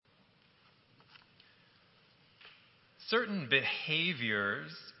certain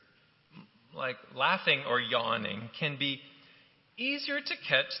behaviors, like laughing or yawning, can be easier to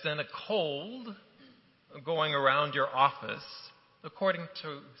catch than a cold going around your office, according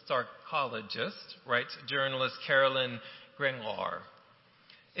to psychologist, writes journalist Carolyn Grenoir.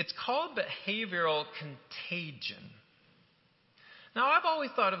 It's called behavioral contagion. Now, I've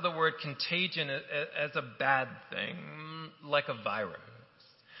always thought of the word contagion as a bad thing, like a virus.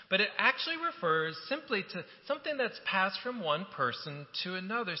 But it actually refers simply to something that's passed from one person to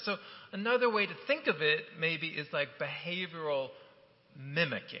another. So another way to think of it maybe is like behavioral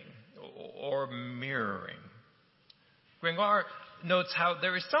mimicking or mirroring. Grenoir notes how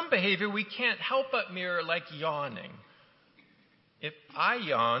there is some behavior we can't help but mirror, like yawning. If I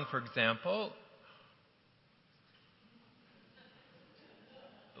yawn, for example,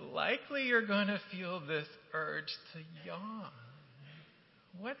 likely you're going to feel this urge to yawn.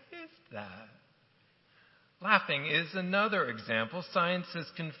 What is that? Laughing is another example. Science has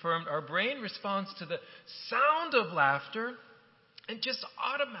confirmed our brain responds to the sound of laughter and just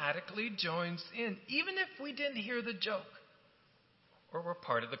automatically joins in, even if we didn't hear the joke or were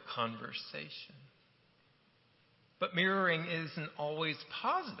part of the conversation. But mirroring isn't always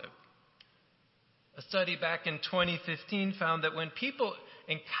positive. A study back in 2015 found that when people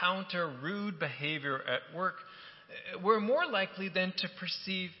encounter rude behavior at work, we're more likely then to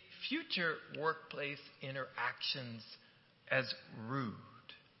perceive future workplace interactions as rude,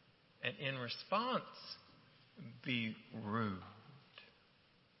 and in response, be rude.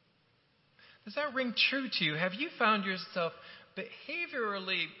 Does that ring true to you? Have you found yourself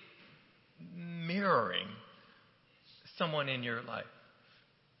behaviorally mirroring someone in your life?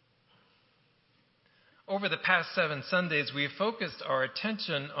 Over the past 7 Sundays, we have focused our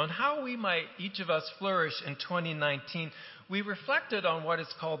attention on how we might, each of us, flourish in 2019. We reflected on what is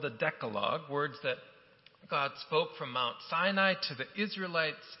called the Decalogue, words that God spoke from Mount Sinai to the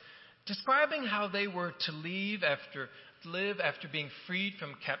Israelites, describing how they were to live after being freed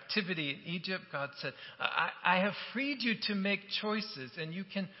from captivity in Egypt. God said, I have freed you to make choices, and you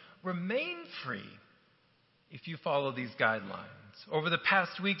can remain free if you follow these guidelines. Over the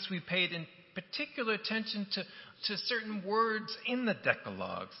past weeks, we paid in particular attention to certain words in the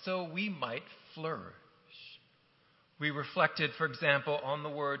Decalogue so we might flourish. We reflected, for example, on the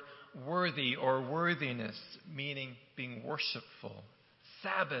word worthy or worthiness, meaning being worshipful.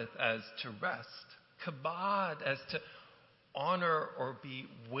 Sabbath as to rest. Kabod as to honor or be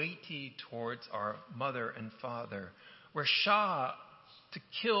weighty towards our mother and father. Rasha, to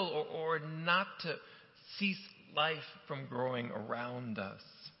kill or not to cease life from growing around us.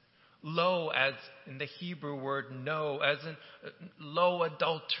 Low, as in the Hebrew word no, as in low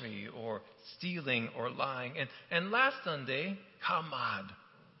adultery or stealing or lying. And last Sunday, kamad,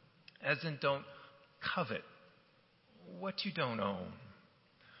 as in don't covet what you don't own.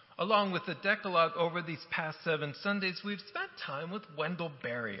 Along with the Decalogue, over these past 7 Sundays, we've spent time with Wendell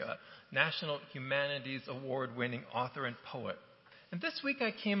Berry, a National Humanities Award-winning author and poet. And this week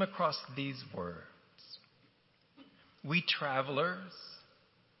I came across these words. We travelers,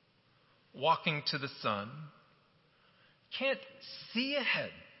 walking to the sun, can't see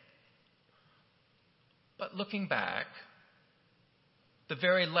ahead, but looking back, the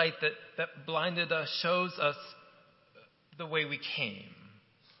very light that blinded us shows us the way we came,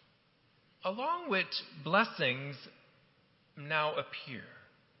 along which blessings now appear,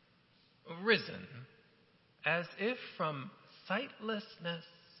 risen, as if from sightlessness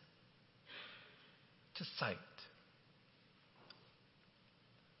to sight.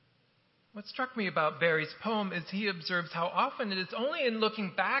 What struck me about Barry's poem is he observes how often it is only in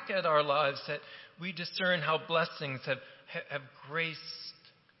looking back at our lives that we discern how blessings have graced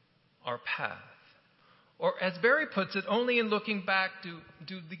our path. Or as Barry puts it, only in looking back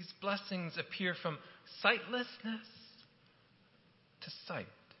do these blessings appear from sightlessness to sight.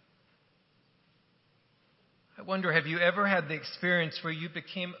 I wonder, have you ever had the experience where you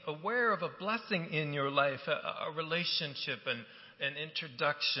became aware of a blessing in your life, a relationship, an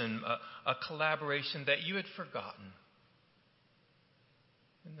introduction, a collaboration that you had forgotten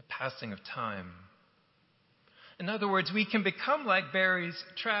in the passing of time? In other words, we can become like Barry's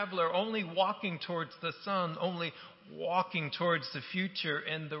traveler, only walking towards the sun, only walking towards the future,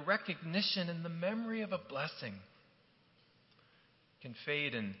 and the recognition and the memory of a blessing can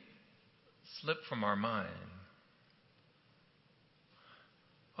fade and slip from our mind.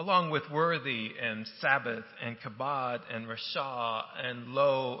 Along with worthy and Sabbath and kabod and rasha and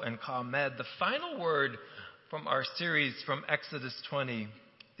lo and kamed, the final word from our series from Exodus 20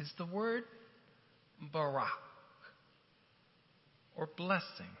 is the word barak, or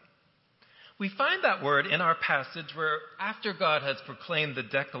blessing. We find that word in our passage where after God has proclaimed the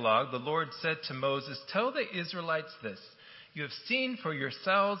Decalogue, the Lord said to Moses, "Tell the Israelites this, you have seen for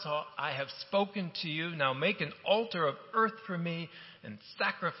yourselves how I have spoken to you. Now make an altar of earth for me and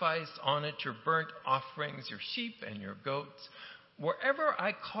sacrifice on it your burnt offerings, your sheep and your goats. Wherever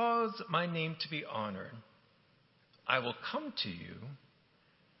I cause my name to be honored, I will come to you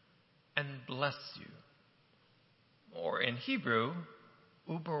and bless you." Or in Hebrew,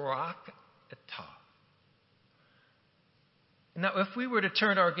 ubarak etah. Now, if we were to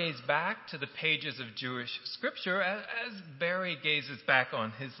turn our gaze back to the pages of Jewish scripture, as Barry gazes back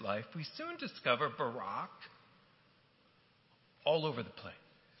on his life, we soon discover Barak all over the place.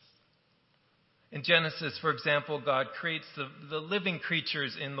 In Genesis, for example, God creates the living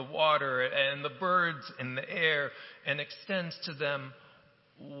creatures in the water and the birds in the air and extends to them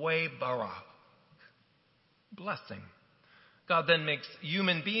way Barak, blessing. God then makes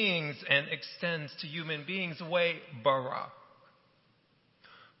human beings and extends to human beings way Barak.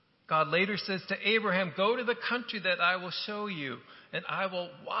 God later says to Abraham, "Go to the country that I will show you, and I will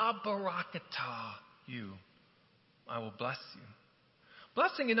wa-barakatah you. I will bless you."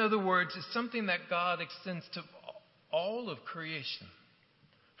 Blessing, in other words, is something that God extends to all of creation,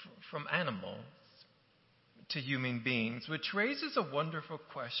 from animals to human beings, which raises a wonderful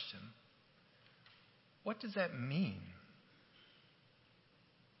question. What does that mean?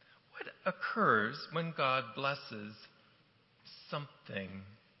 What occurs when God blesses something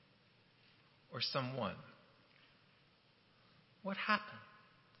or someone? What happens?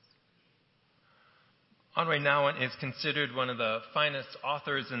 Henri Nouwen is considered one of the finest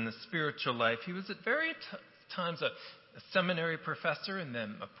authors in the spiritual life. He was at various times a seminary professor and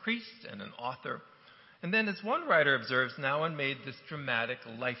then a priest and an author. And then, as one writer observes, Nouwen made this dramatic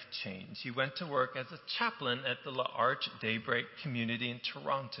life change. He went to work as a chaplain at the L'Arche Daybreak community in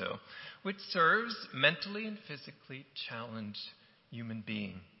Toronto, which serves mentally and physically challenged human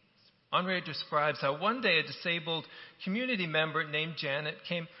beings. Henri describes how one day a disabled community member named Janet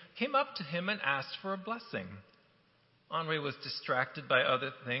came up to him and asked for a blessing. Henri was distracted by other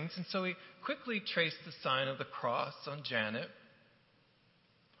things, and so he quickly traced the sign of the cross on Janet.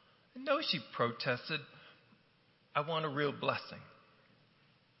 And no, she protested, "I want a real blessing."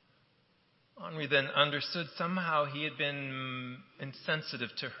 Henri then understood somehow he had been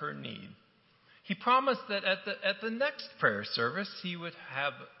insensitive to her need. He promised that at the next prayer service, he would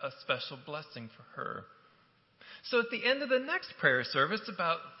have a special blessing for her. So at the end of the next prayer service,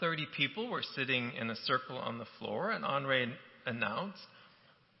 about 30 people were sitting in a circle on the floor, and Henri announced,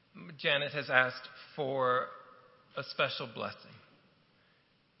 "Janet has asked for a special blessing."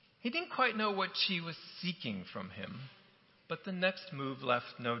 He didn't quite know what she was seeking from him, but the next move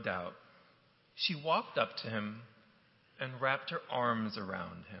left no doubt. She walked up to him and wrapped her arms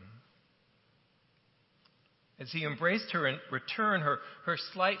around him. As he embraced her in return, her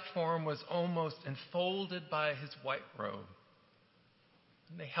slight form was almost enfolded by his white robe.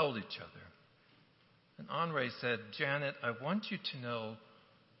 And they held each other. And Henri said, "Janet, I want you to know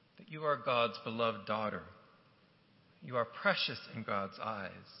that you are God's beloved daughter. You are precious in God's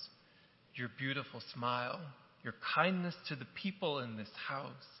eyes. Your beautiful smile, your kindness to the people in this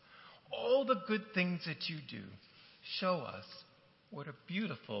house, all the good things that you do show us what a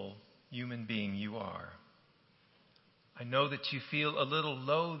beautiful human being you are. I know that you feel a little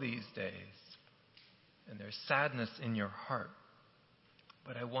low these days, and there's sadness in your heart.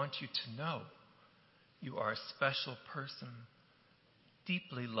 But I want you to know you are a special person,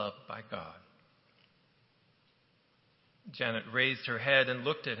 deeply loved by God." Janet raised her head and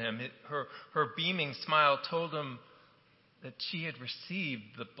looked at him. Her beaming smile told him that she had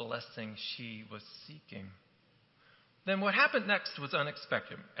received the blessing she was seeking. Then what happened next was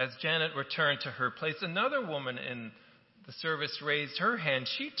unexpected. As Janet returned to her place, another woman in the service raised her hand.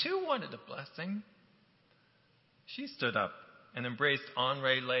 She too wanted a blessing. She stood up and embraced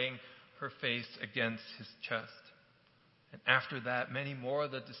Henri, laying her face against his chest. And after that, many more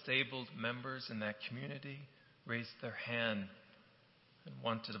of the disabled members in that community raised their hand and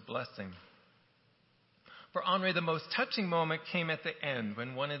wanted a blessing. For Henri, the most touching moment came at the end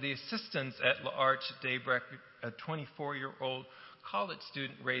when one of the assistants at L'Arche Daybreak, a 24-year-old college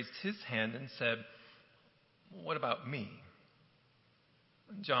student, raised his hand and said, "What about me?"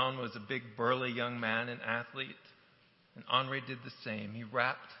 John was a big, burly young man, an athlete, and Henri did the same. He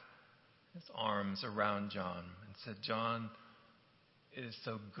wrapped his arms around John and said, "John, it is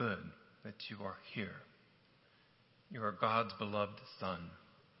so good that you are here. You are God's beloved son."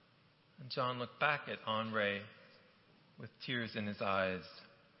 And John looked back at Henri with tears in his eyes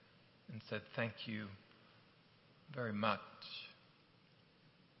and said, "Thank you very much."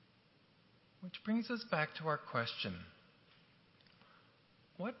 Which brings us back to our question.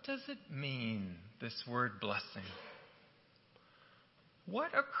 What does it mean, this word blessing?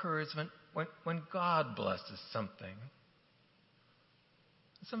 What occurs when God blesses something?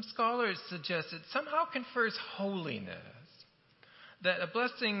 Some scholars suggest it somehow confers holiness. That a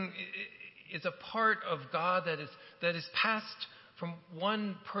blessing is a part of God that is passed from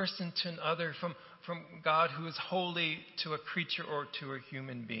one person to another, from God who is holy to a creature or to a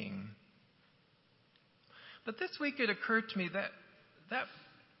human being. But this week it occurred to me that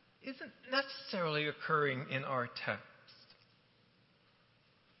isn't necessarily occurring in our text.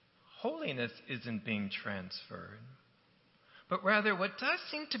 Holiness isn't being transferred. But rather, what does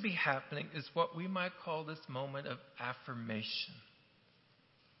seem to be happening is what we might call this moment of affirmation.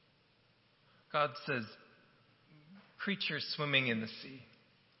 God says, creatures swimming in the sea,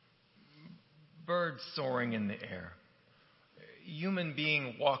 birds soaring in the air, human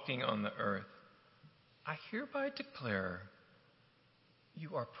being walking on the earth, I hereby declare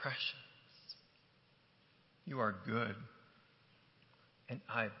you are precious. You are good. And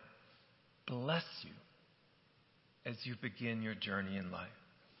I bless you as you begin your journey in life.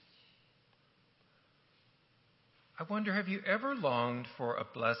 I wonder, have you ever longed for a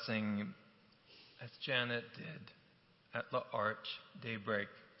blessing as Janet did at La Arche Daybreak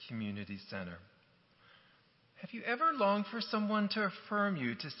Community Center? Have you ever longed for someone to affirm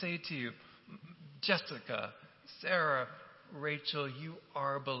you, to say to you, Jessica, Sarah, Rachel, you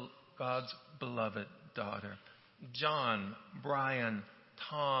are God's beloved daughter. John, Brian,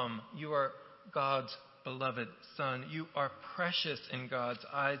 Tom, you are God's beloved son. You are precious in God's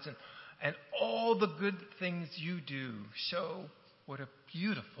eyes, and all the good things you do show what a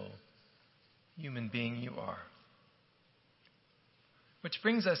beautiful human being you are. Which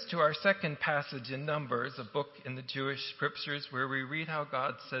brings us to our second passage in Numbers, a book in the Jewish scriptures where we read how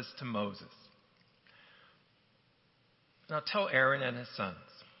God says to Moses, "Now tell Aaron and his sons,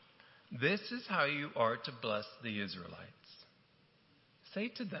 this is how you are to bless the Israelites. Say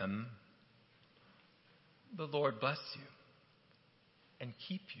to them, the Lord bless you and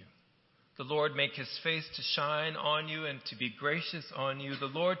keep you. The Lord make his face to shine on you and to be gracious on you. The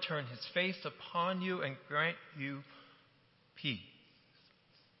Lord turn his face upon you and grant you peace."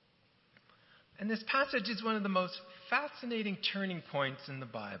 And this passage is one of the most fascinating turning points in the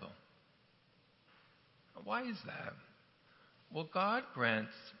Bible. Why is that? Well, God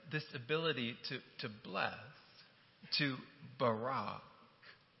grants this ability to bless, to barak,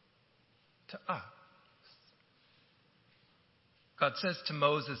 to us. God says to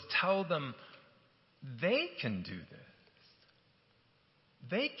Moses, tell them they can do this.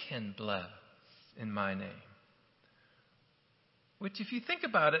 They can bless in my name. Which, if you think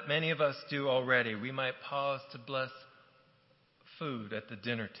about it, many of us do already. We might pause to bless food at the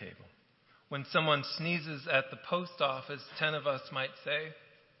dinner table. When someone sneezes at the post office, 10 of us might say,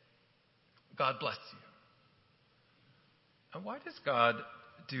 God bless you. And why does God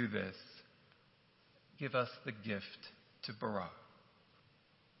do this? Give us the gift to barak.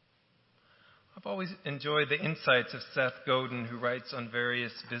 I've always enjoyed the insights of Seth Godin, who writes on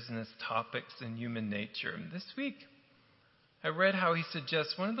various business topics in human nature. And this week, I read how he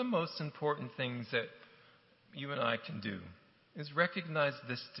suggests one of the most important things that you and I can do is recognize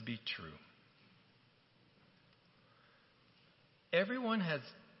this to be true. Everyone has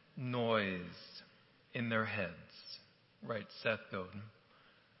noise in their heads, writes Seth Godin.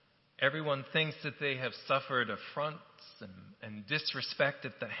 Everyone thinks that they have suffered affronts and disrespect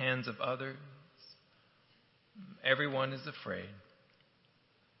at the hands of others. Everyone is afraid.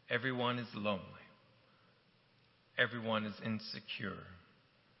 Everyone is lonely. Everyone is insecure.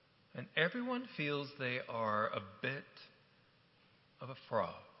 And everyone feels they are a bit of a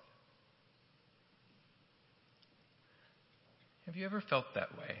fraud. Have you ever felt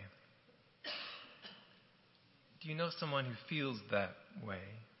that way? Do you know someone who feels that way?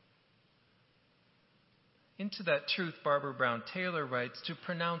 Into that truth, Barbara Brown Taylor writes, to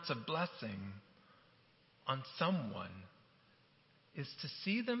pronounce a blessing on someone is to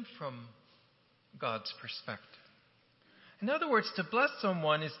see them from God's perspective. In other words, to bless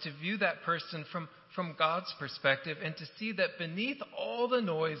someone is to view that person from God's perspective and to see that beneath all the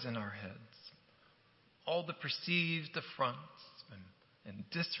noise in our heads, all the perceived affronts and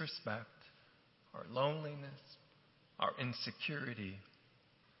disrespect, our loneliness, our insecurity,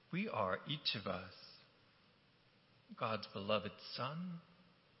 we are, each of us, God's beloved son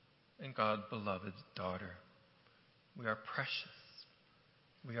and God's beloved daughter. We are precious.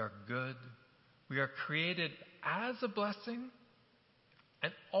 We are good. We are created as a blessing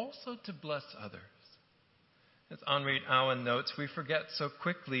and also to bless others. As Henri Allen notes, we forget so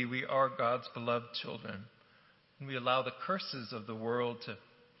quickly we are God's beloved children, and we allow the curses of the world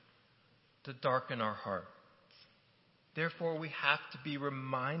to darken our hearts. Therefore, we have to be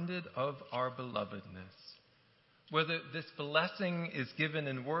reminded of our belovedness. Whether this blessing is given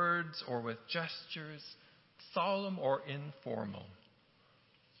in words or with gestures, solemn or informal,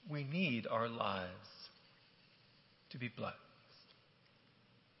 we need our lives to be blessed.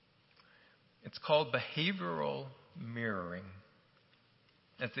 It's called behavioral mirroring.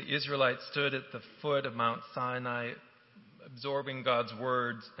 As the Israelites stood at the foot of Mount Sinai, absorbing God's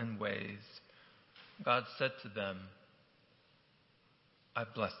words and ways, God said to them, I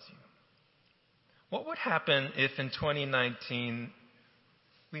bless you. What would happen if in 2019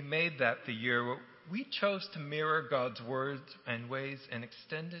 we made that the year where we chose to mirror God's words and ways and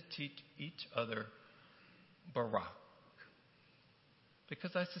extended to each other Barak?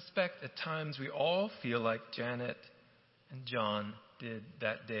 Because I suspect at times we all feel like Janet and John did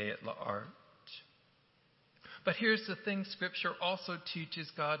that day at La Arche. But here's the thing Scripture also teaches.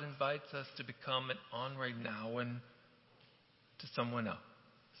 God invites us to become an Henri Nouwen to someone else.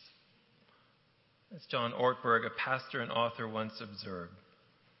 As John Ortberg, a pastor and author, once observed,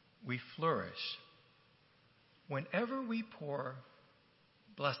 we flourish whenever we pour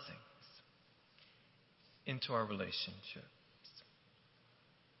blessings into our relationships.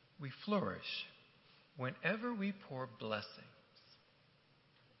 We flourish whenever we pour blessings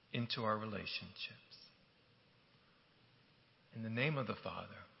into our relationships. In the name of the Father,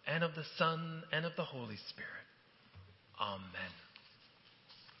 and of the Son, and of the Holy Spirit. Amen.